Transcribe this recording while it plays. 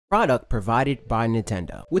Product provided by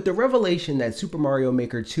Nintendo. With the revelation that Super Mario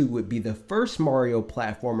Maker 2 would be the first Mario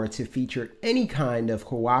platformer to feature any kind of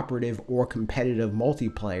cooperative or competitive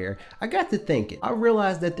multiplayer, I got to thinking. I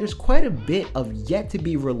realized that there's quite a bit of yet to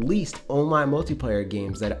be released online multiplayer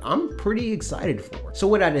games that I'm pretty excited for. So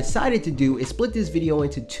what I decided to do is split this video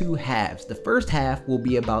into two halves. The first half will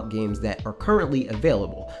be about games that are currently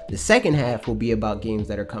available. The second half will be about games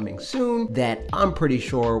that are coming soon that I'm pretty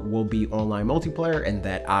sure will be online multiplayer and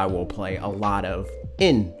that I will play a lot of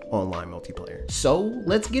in online multiplayer. So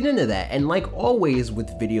let's get into that. And like always with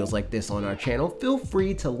videos like this on our channel, feel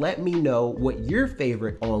free to let me know what your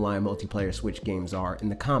favorite online multiplayer Switch games are in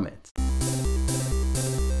the comments.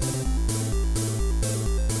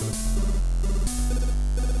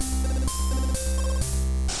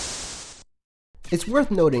 It's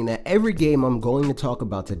worth noting that every game I'm going to talk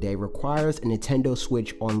about today requires a Nintendo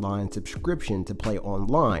Switch Online subscription to play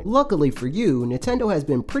online. Luckily for you, Nintendo has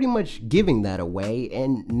been pretty much giving that away,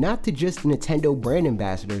 and not to just Nintendo brand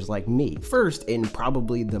ambassadors like me. First, and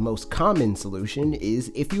probably the most common solution,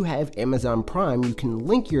 is if you have Amazon Prime, you can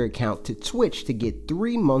link your account to Twitch to get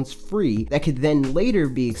 3 months free that could then later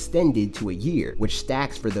be extended to a year, which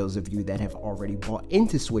stacks for those of you that have already bought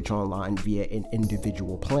into Switch Online via an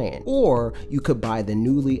individual plan. Or you could buy the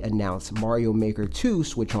newly announced Mario Maker 2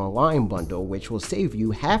 Switch Online bundle, which will save you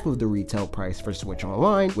half of the retail price for Switch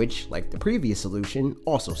Online, which, like the previous solution,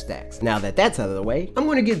 also stacks. Now that that's out of the way, I'm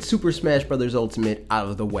going to get Super Smash Bros. Ultimate out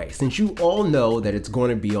of the way, since you all know that it's going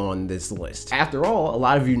to be on this list. After all, a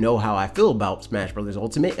lot of you know how I feel about Smash Bros.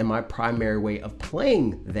 Ultimate, and my primary way of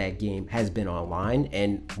playing that game has been online,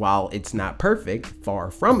 and while it's not perfect, far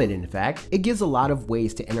from it in fact, it gives a lot of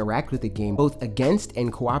ways to interact with the game both against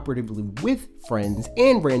and cooperatively with friends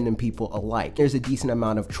and random people alike. There's a decent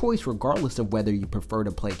amount of choice regardless of whether you prefer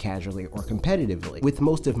to play casually or competitively, with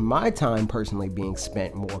most of my time personally being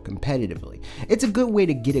spent more competitively. It's a good way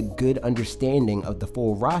to get a good understanding of the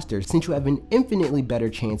full roster, since you have an infinitely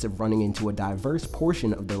better chance of running into a diverse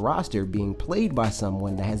portion of the roster being played by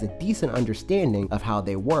someone that has a decent understanding of how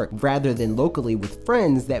they work, rather than locally with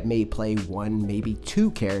friends that may play one, maybe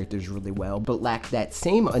two characters really well, but lack that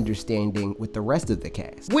same understanding with the rest of the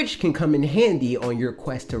cast, which can come in handy on your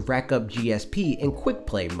quest to rack up GSP in quick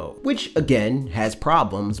play mode, which again has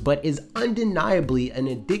problems, but is undeniably an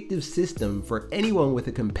addictive system for anyone with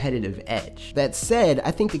a competitive edge. That said,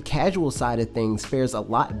 I think the casual side of things fares a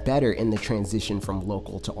lot better in the transition from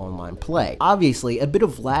local to online play. Obviously, a bit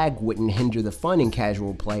of lag wouldn't hinder the fun in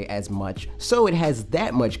casual play as much, so it has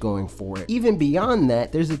that much going for it. Even beyond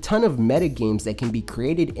that, there's a ton of meta games that can be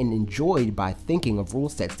created and enjoyed by thinking of rule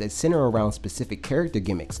sets that center around specific character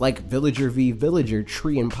gimmicks, like Villager v Villager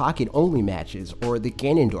tree and pocket only matches, or the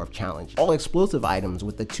Ganondorf challenge, all explosive items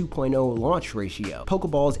with the 2.0 launch ratio.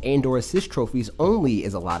 Pokeballs and/or assist trophies only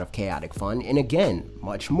is a lot of chaotic fun, and again,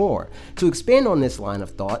 much more. To expand on this line of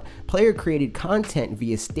thought, player created content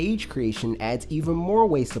via stage creation adds even more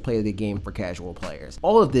ways to play the game for casual players.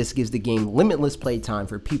 All of this gives the game limitless playtime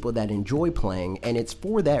for people that enjoy playing, and it's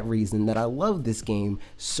for that reason that I love this game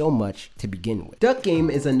so much to begin with. Duck Game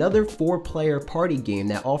is another 4-player party game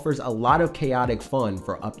that offers a lot of chaotic fun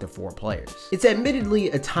for up to 4 players. It's admittedly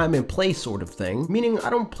a time and place sort of thing, meaning I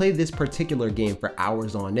don't play this particular game for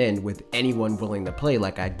hours on end with anyone willing to play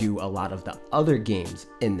like I do a lot of the other games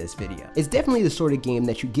in this video. It's definitely the sort of game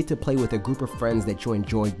that you get to play with a group of friends that you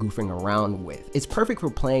enjoy goofing around with. It's perfect for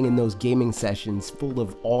playing in those gaming sessions full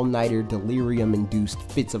of all-nighter delirium-induced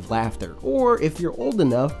fits of laughter, or if you're old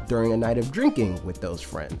enough, during a night of drinking with those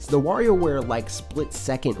friends. The WarioWare-like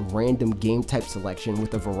split-second random game type selection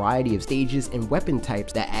with a variety of stages and weapon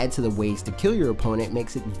types that add to the ways to kill your opponent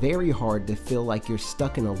makes it very hard to feel like you're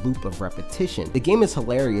stuck in a loop of repetition. The game is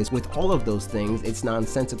hilarious with all of those things: its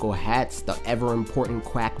nonsensical hats, the ever-important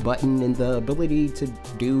quack button, and the ability to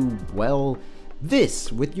do, well,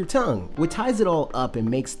 this with your tongue. What ties it all up and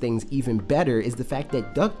makes things even better is the fact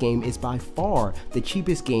that Duck Game is by far the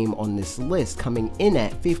cheapest game on this list, coming in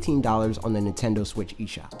at $15 on the Nintendo Switch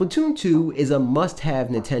eShop. Splatoon 2 is a must-have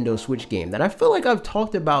Nintendo Switch game that I feel like I've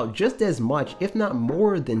talked about just as much, if not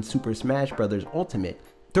more, than Super Smash Bros. Ultimate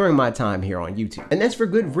during my time here on YouTube. And that's for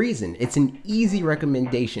good reason. It's an easy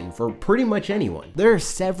recommendation for pretty much anyone. There are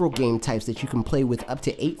several game types that you can play with up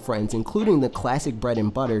to 8 friends, including the classic bread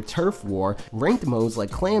and butter Turf War, ranked modes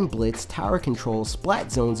like Clan Blitz, Tower Control, Splat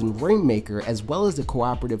Zones, and Rainmaker, as well as the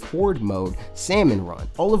cooperative Horde mode, Salmon Run,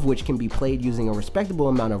 all of which can be played using a respectable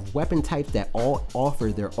amount of weapon types that all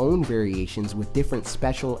offer their own variations with different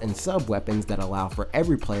special and sub weapons that allow for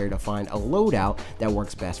every player to find a loadout that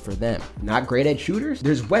works best for them. Not great at shooters?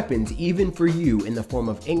 There's There's weapons even for you in the form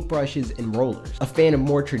of ink brushes and rollers. A fan of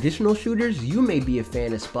more traditional shooters, you may be a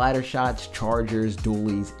fan of splatter shots, chargers,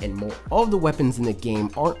 dualies, and more. All the weapons in the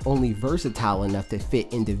game aren't only versatile enough to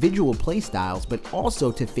fit individual playstyles, but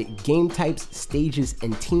also to fit game types, stages,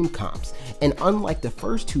 and team comps. And unlike the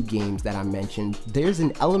first two games that I mentioned, there's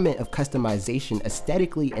an element of customization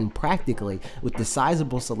aesthetically and practically with the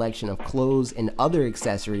sizable selection of clothes and other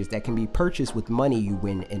accessories that can be purchased with money you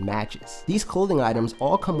win in matches. These clothing items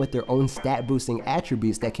all come with their own stat boosting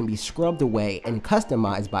attributes that can be scrubbed away and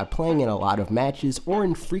customized by playing in a lot of matches or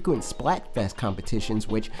in frequent Splatfest competitions,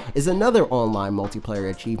 which is another online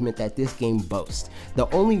multiplayer achievement that this game boasts. The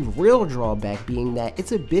only real drawback being that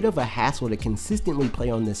it's a bit of a hassle to consistently play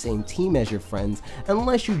on the same team as your friends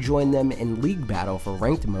unless you join them in League Battle for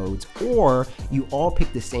ranked modes, or you all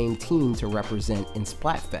pick the same team to represent in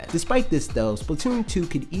Splatfest. Despite this though, Splatoon 2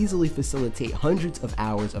 could easily facilitate hundreds of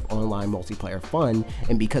hours of online multiplayer fun,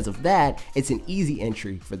 and because of that, it's an easy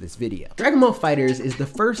entry for this video. Dragon Ball FighterZ is the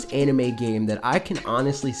first anime game that I can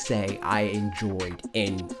honestly say I enjoyed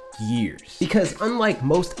in years. Because unlike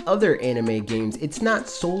most other anime games, it's not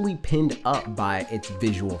solely pinned up by its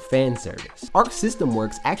visual fan service. Arc System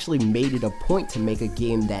Works actually made it a point to make a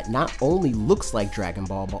game that not only looks like Dragon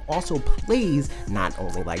Ball, but also plays not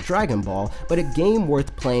only like Dragon Ball, but a game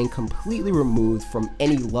worth playing completely removed from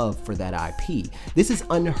any love for that IP. This is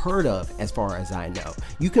unheard of as far as I know.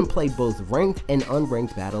 You can play both ranked and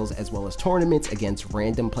unranked battles as well as tournaments against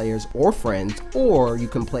random players or friends, or you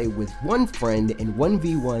can play with one friend in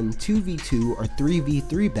 1v1, 2v2, or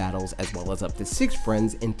 3v3 battles, as well as up to 6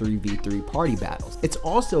 friends in 3v3 party battles. It's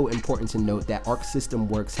also important to note that Arc System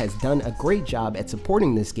Works has done a great job at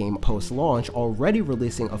supporting this game post-launch, already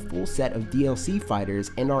releasing a full set of DLC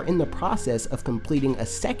fighters and are in the process of completing a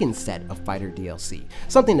second set of fighter DLC,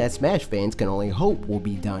 something that Smash fans can only hope will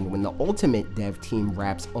be done when the Ultimate dev team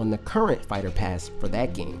wraps on the current fighter pass for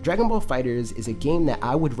that game. Dragon Ball FighterZ is a game that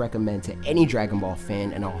I would recommend to any Dragon Ball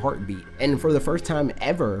fan in a heartbeat, and for the first time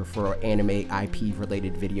ever for an anime IP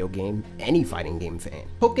related video game, any fighting game fan.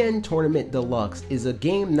 Pokken Tournament Deluxe is a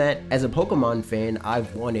game that, as a Pokemon fan,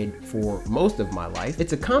 I've wanted for most of my life.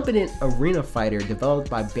 It's a competent arena fighter developed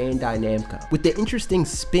by Bandai Namco, with the interesting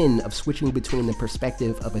spin of switching between the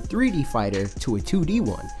perspective of a 3D fighter to a 2D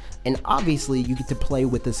one. And obviously you get to play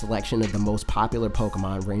with the selection of the most popular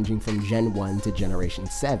Pokemon ranging from Gen 1 to Generation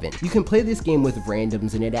 7. You can play this game with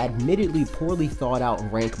randoms in an admittedly poorly thought out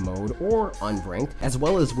rank mode or unranked, as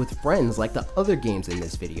well as with friends like the other games in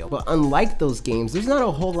this video. But unlike those games, there's not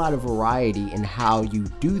a whole lot of variety in how you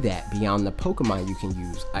do that beyond the Pokemon you can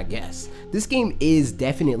use, I guess. This game is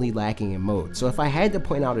definitely lacking in mode, so if I had to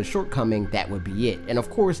point out a shortcoming, that would be it. And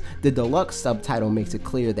of course, the deluxe subtitle makes it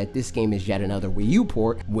clear that this game is yet another Wii U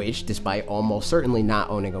port, which, despite almost certainly not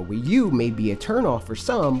owning a Wii U, may be a turnoff for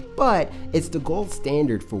some, but it's the gold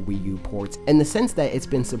standard for Wii U ports in the sense that it's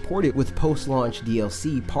been supported with post-launch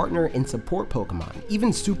DLC, partner, and support Pokemon.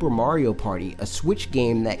 Even Super Mario Party, a Switch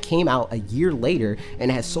game that came out a year later and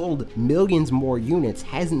has sold millions more units,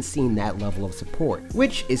 hasn't seen that level of support,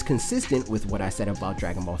 which is consistent with what I said about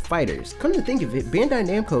Dragon Ball FighterZ. Come to think of it, Bandai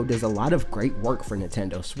Namco does a lot of great work for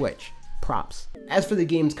Nintendo Switch. Props. As for the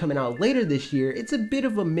games coming out later this year, it's a bit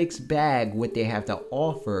of a mixed bag what they have to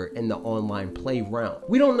offer in the online play realm.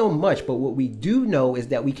 We don't know much, but what we do know is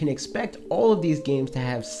that we can expect all of these games to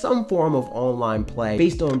have some form of online play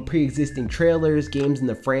based on pre-existing trailers, games in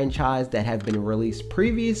the franchise that have been released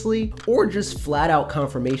previously, or just flat out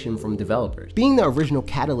confirmation from developers. Being the original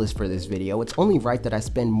catalyst for this video, it's only right that I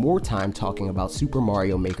spend more time talking about Super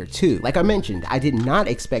Mario Maker 2. Like I mentioned, I did not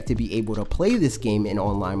expect to be able to play this game in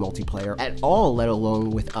online multiplayer at all, let alone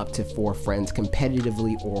with up to 4 friends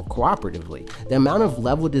competitively or cooperatively. The amount of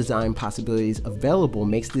level design possibilities available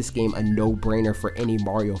makes this game a no-brainer for any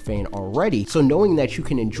Mario fan already, so knowing that you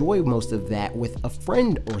can enjoy most of that with a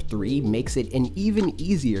friend or 3 makes it an even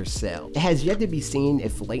easier sell. It has yet to be seen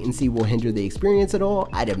if latency will hinder the experience at all.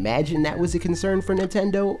 I'd imagine that was a concern for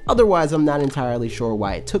Nintendo, otherwise I'm not entirely sure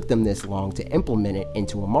why it took them this long to implement it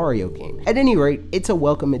into a Mario game. At any rate, it's a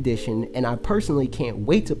welcome addition, and I personally can't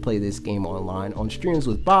wait to play this game online on streams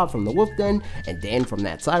with Bob from the Wolf Den and Dan from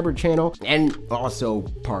That Cyber channel, and also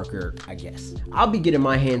Parker, I guess. I'll be getting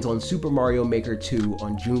my hands on Super Mario Maker 2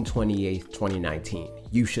 on June 28th, 2019.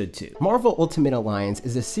 you should too. Marvel Ultimate Alliance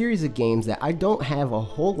is a series of games that I don't have a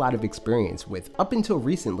whole lot of experience with. Up until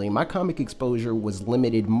recently, my comic exposure was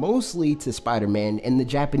limited mostly to Spider-Man and the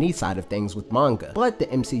Japanese side of things with manga. But the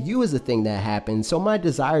MCU is a thing that happened, so my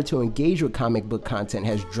desire to engage with comic book content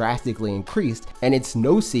has drastically increased, and it's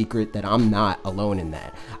no secret that I'm not alone in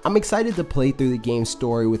that. I'm excited to play through the game's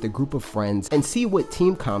story with a group of friends and see what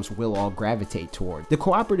team comps we'll all gravitate toward. The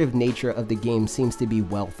cooperative nature of the game seems to be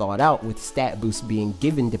well thought out, with stat boosts being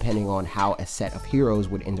given depending on how a set of heroes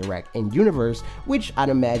would interact in universe, which I'd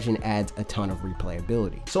imagine adds a ton of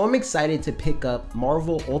replayability. So I'm excited to pick up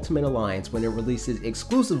Marvel Ultimate Alliance when it releases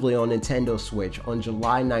exclusively on Nintendo Switch on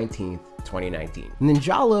July 19th, 2019.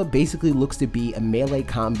 Ninjala basically looks to be a melee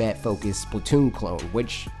combat focused Splatoon clone,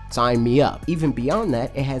 which sign me up. Even beyond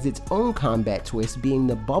that, it has its own combat twist, being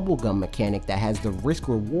the bubblegum mechanic that has the risk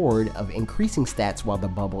reward of increasing stats while the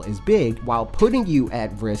bubble is big, while putting you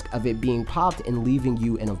at risk of it being popped and leaving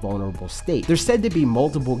you in a vulnerable state. There's said to be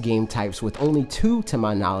multiple game types, with only 2 to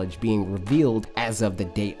my knowledge being revealed as of the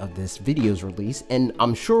date of this video's release, and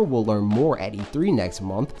I'm sure we'll learn more at E3 next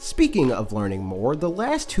month. Speaking of learning more, the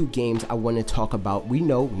last 2 games I want to talk about we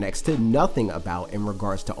know next to nothing about in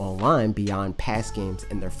regards to online beyond past games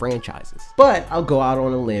and their franchises. But I'll go out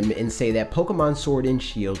on a limb and say that Pokemon Sword and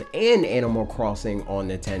Shield and Animal Crossing on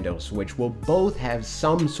Nintendo Switch will both have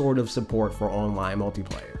some sort of support for online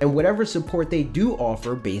multiplayer. And whatever support they do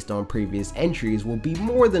offer based on previous entries will be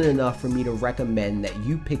more than enough for me to recommend that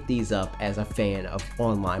you pick these up as a fan of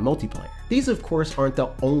online multiplayer. These of course aren't the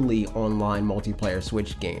only online multiplayer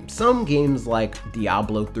Switch games. Some games like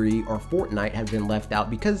Diablo 3 or Fortnite have been left out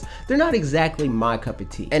because they're not exactly my cup of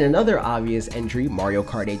tea. And another obvious entry, Mario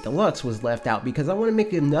Kart 8 Deluxe, was left out because I want to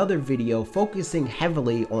make another video focusing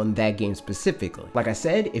heavily on that game specifically. Like I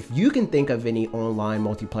said, if you can think of any online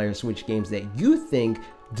multiplayer Switch games that you think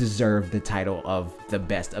deserve the title of the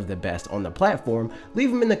best on the platform, leave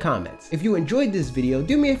them in the comments. If you enjoyed this video,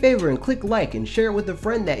 do me a favor and click like and share it with a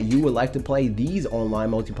friend that you would like to play these online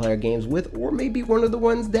multiplayer games with, or maybe one of the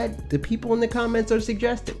ones that the people in the comments are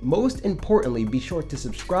suggesting. Most importantly, be sure to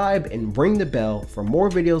subscribe and ring the bell for more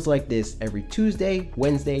videos like this every Tuesday,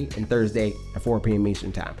 Wednesday, and Thursday at 4 p.m.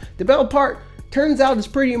 Eastern Time. The bell part turns out it's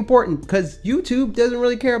pretty important because YouTube doesn't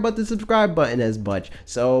really care about the subscribe button as much.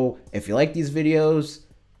 So if you like these videos,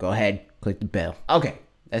 go ahead, click the bell. Okay,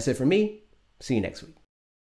 that's it for me. See you next week.